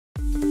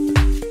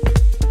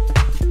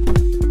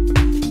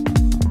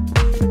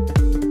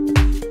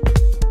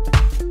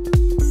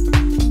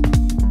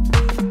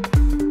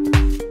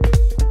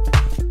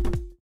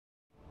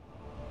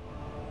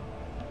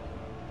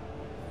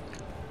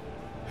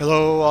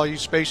all you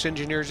space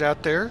engineers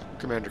out there.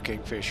 Commander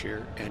Kingfish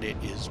here, and it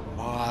is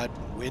Mod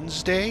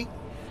Wednesday.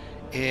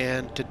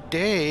 And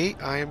today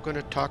I am going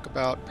to talk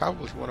about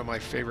probably one of my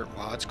favorite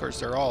mods. Of course,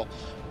 they're all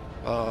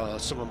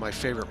some of my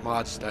favorite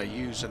mods that I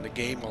use in the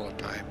game all the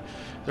time.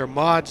 They're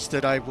mods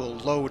that I will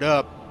load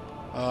up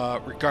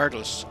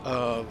regardless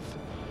of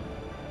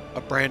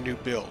a brand new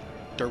build.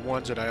 They're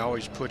ones that I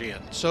always put in.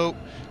 So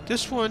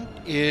this one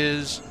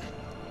is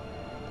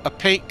a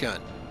paint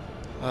gun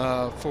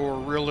for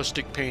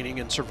realistic painting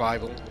and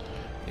survival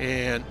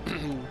and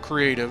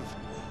creative.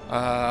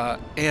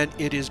 And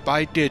it is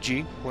by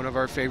Digi, one of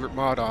our favorite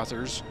mod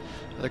authors.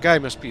 The guy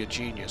must be a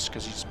genius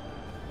because he's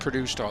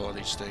produced all of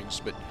these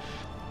things. But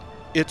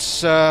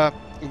it's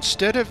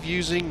instead of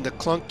using the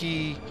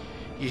clunky,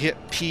 you hit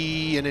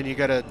P and then you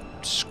got to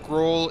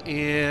scroll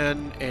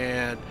in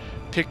and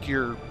pick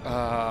your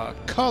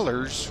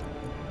colors,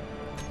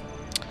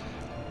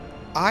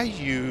 I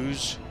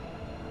use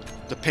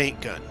the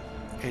paint gun,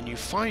 and you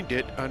find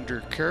it under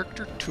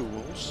character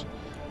tools.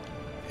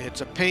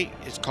 It's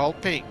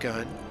called paint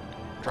gun.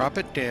 Drop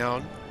it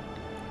down,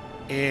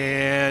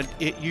 and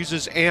it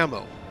uses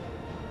ammo.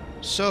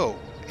 So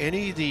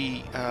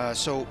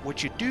so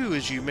what you do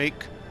is you make,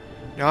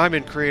 now I'm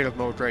in creative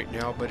mode right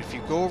now, but if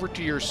you go over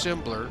to your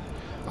assembler,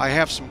 I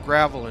have some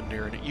gravel in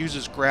there and it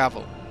uses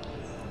gravel.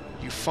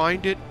 You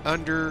find it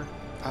under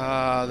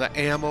the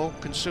ammo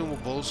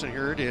consumables, and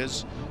here it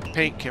is,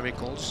 paint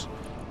chemicals,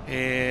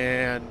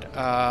 and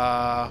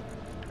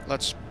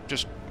let's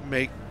just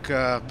make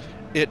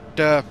it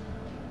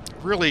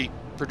really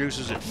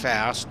produces it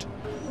fast.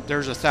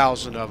 There's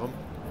 1,000 of them,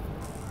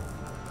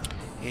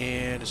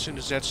 and as soon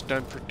as that's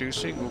done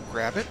producing, we'll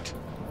grab it,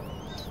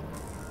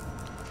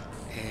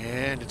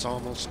 and it's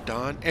almost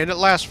done, and it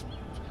lasts.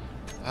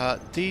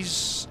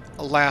 These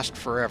last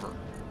forever,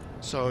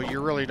 so you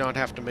really don't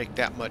have to make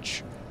that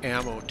much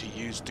ammo to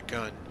use the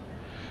gun.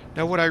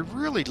 Now, what I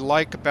really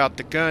like about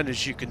the gun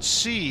is you can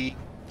see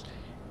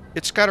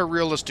it's got a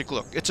realistic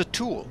look. It's a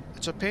tool.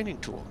 It's a painting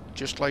tool.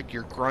 Just like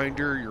your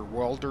grinder, your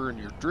welder, and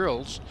your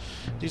drills.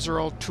 These are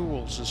all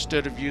tools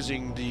instead of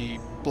using the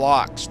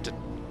blocks to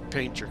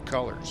paint your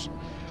colors.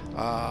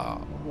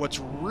 What's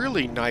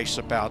really nice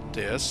about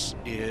this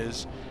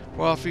is,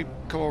 well, if you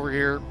come over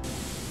here,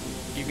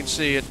 you can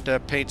see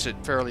it paints it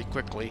fairly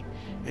quickly,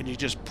 and you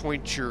just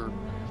point your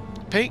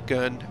paint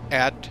gun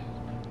at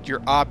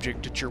your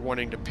object that you're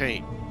wanting to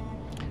paint.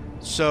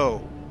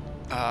 So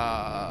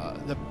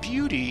the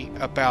beauty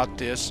about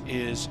this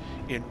is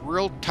in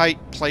real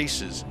tight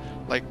places,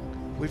 like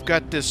we've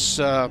got this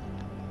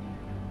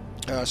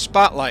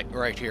spotlight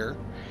right here,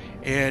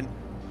 and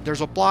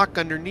there's a block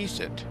underneath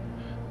it.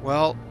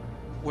 Well,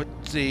 with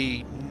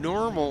the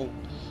normal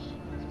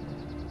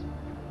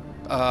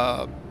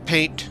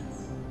paint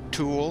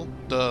tool,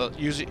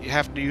 you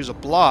have to use a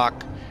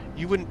block,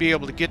 you wouldn't be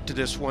able to get to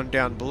this one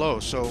down below.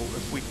 So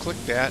if we click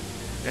that,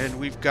 and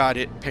we've got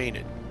it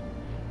painted.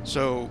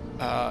 So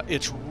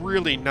it's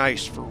really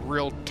nice for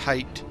real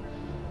tight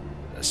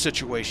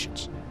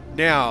situations.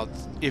 Now,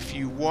 if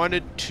you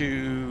wanted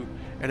to,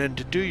 and then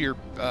to do your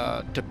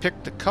to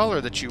pick the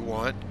color that you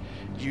want,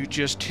 you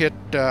just hit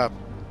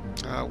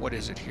what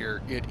is it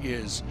here? It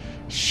is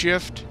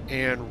Shift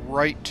and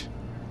right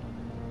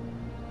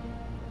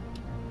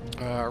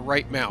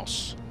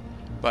mouse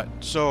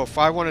button. So if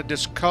I wanted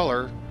this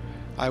color,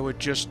 I would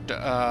just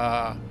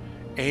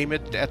aim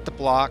it at the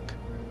block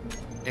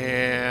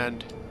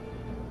and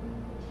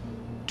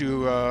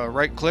do a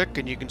right click,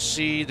 and you can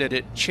see that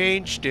it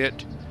changed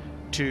it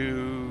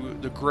to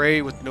the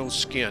gray with no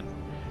skin.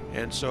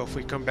 And so if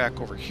we come back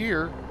over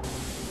here,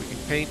 we can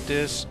paint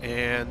this,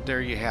 and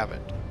there you have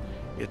it.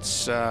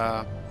 It's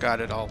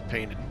got it all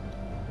painted.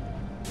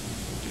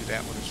 Do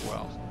that one as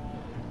well.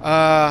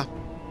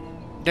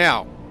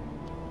 Now,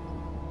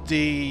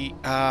 the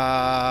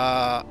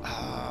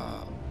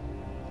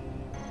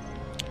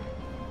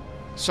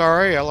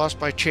sorry, I lost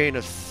my chain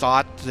of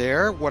thought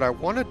there. What I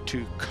wanted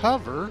to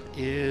cover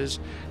is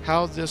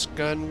how this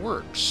gun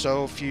works.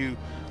 So if you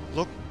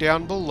look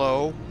down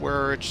below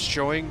where it's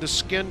showing the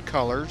skin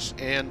colors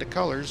and the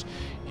colors,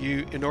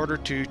 in order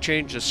to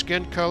change the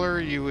skin color,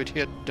 you would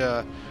hit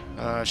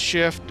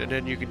Shift, and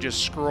then you can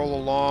just scroll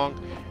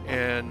along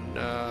and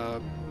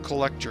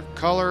collect your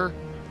color,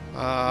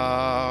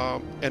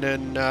 and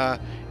then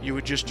you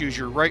would just use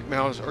your right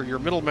mouse or your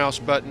middle mouse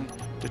button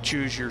to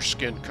choose your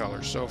skin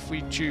color. So if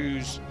we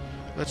choose,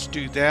 let's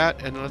do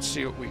that, and let's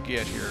see what we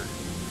get here.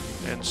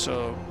 And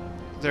so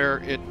there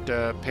it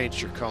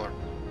paints your color.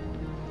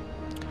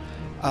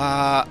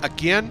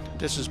 Again,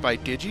 this is by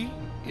Digi.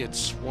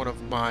 It's one of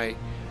my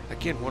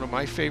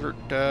favorite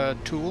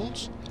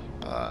tools.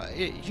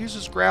 It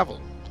uses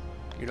gravel,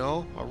 you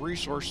know, a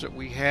resource that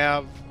we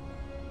have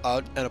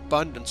an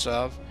abundance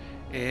of,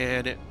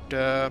 and it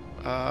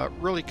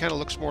really kind of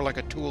looks more like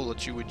a tool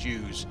that you would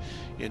use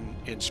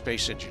in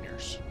Space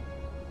Engineers.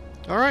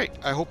 Alright,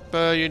 I hope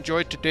you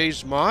enjoyed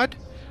today's mod.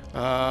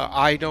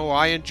 I know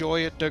I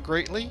enjoy it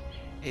greatly,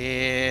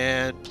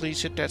 and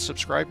please hit that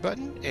subscribe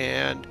button,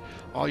 and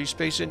all you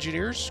Space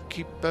Engineers,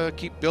 keep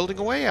building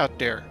away out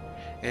there.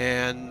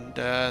 And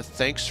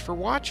thanks for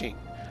watching.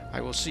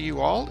 I will see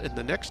you all in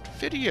the next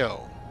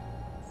video.